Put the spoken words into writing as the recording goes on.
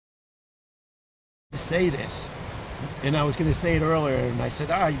to say this, and I was going to say it earlier, and I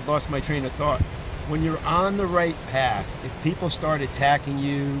said, I lost my train of thought. When you're on the right path, if people start attacking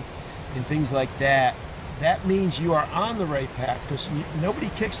you and things like that, that means you are on the right path, because nobody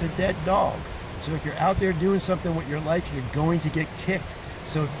kicks a dead dog. So if you're out there doing something with your life, you're going to get kicked.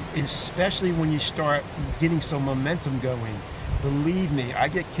 So especially when you start getting some momentum going, believe me, I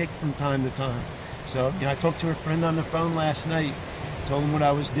get kicked from time to time. So I talked to a friend on the phone last night, told them what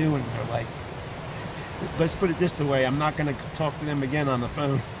I was doing. They're like, let's put it this way, I'm not going to talk to them again on the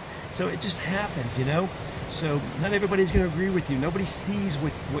phone. So it just happens, So not everybody's going to agree with you. Nobody sees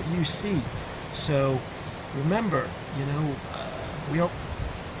with what you see. So remember,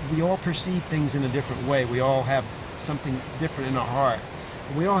 we all perceive things in a different way. We all have something different in our heart.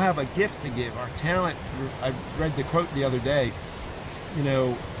 We all have a gift to give. Our talent, I read the quote the other day,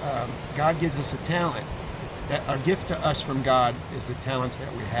 God gives us a talent. That our gift to us from God is the talents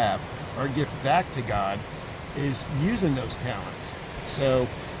that we have. Our gift back to God is using those talents. So,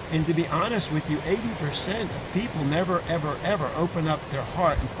 and to be honest with you, 80% of people never, ever, ever open up their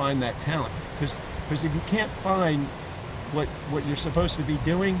heart and find that talent. Because if you can't find what you're supposed to be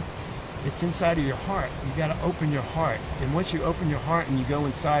doing, it's inside of your heart. You got to open your heart. And once you open your heart and you go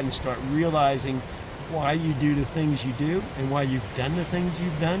inside and start realizing why you do the things you do and why you've done the things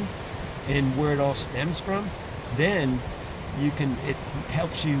you've done and where it all stems from, then it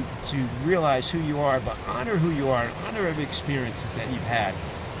helps you to realize who you are, but honor who you are and honor every experiences that you've had.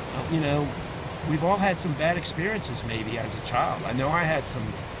 We've all had some bad experiences maybe as a child. I know I had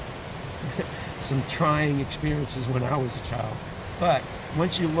some trying experiences when I was a child. But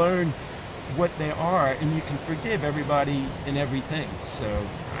once you learn what they are, and you can forgive everybody and everything. So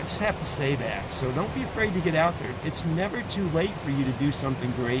I just have to say that. So don't be afraid to get out there. It's never too late for you to do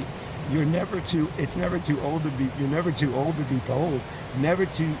something great. You're never too old to be bold. Never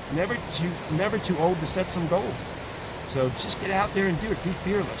too old to set some goals. So just get out there and do it. Be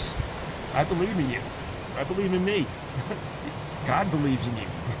fearless. I believe in you. I believe in me. God believes in you.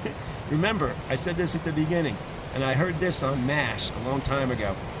 Remember, I said this at the beginning, and I heard this on MASH a long time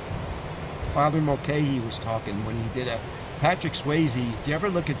ago. Father Mulcahy was talking when he did a Patrick Swayze. If you ever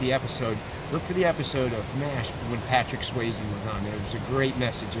look at the episode, look for the episode of MASH when Patrick Swayze was on there. There's a great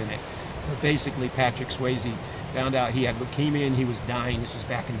message in it. But basically, Patrick Swayze found out he had leukemia and he was dying. This was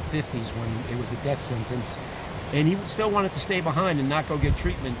back in the 50s when it was a death sentence. And he still wanted to stay behind and not go get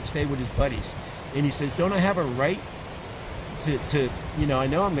treatment and stay with his buddies. And he says, don't I have a right to I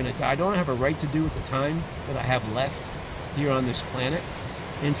know I'm going to die. Don't I have a right to do with the time that I have left here on this planet?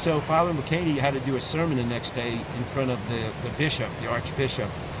 And so Father Mulcahy had to do a sermon the next day in front of the bishop, the archbishop.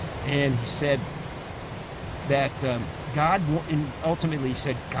 And he said that ultimately he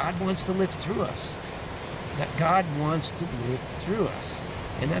said, God wants to live through us. That God wants to live through us.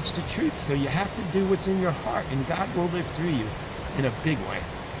 And that's the truth. So you have to do what's in your heart, and God will live through you in a big way.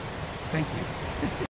 Thank you.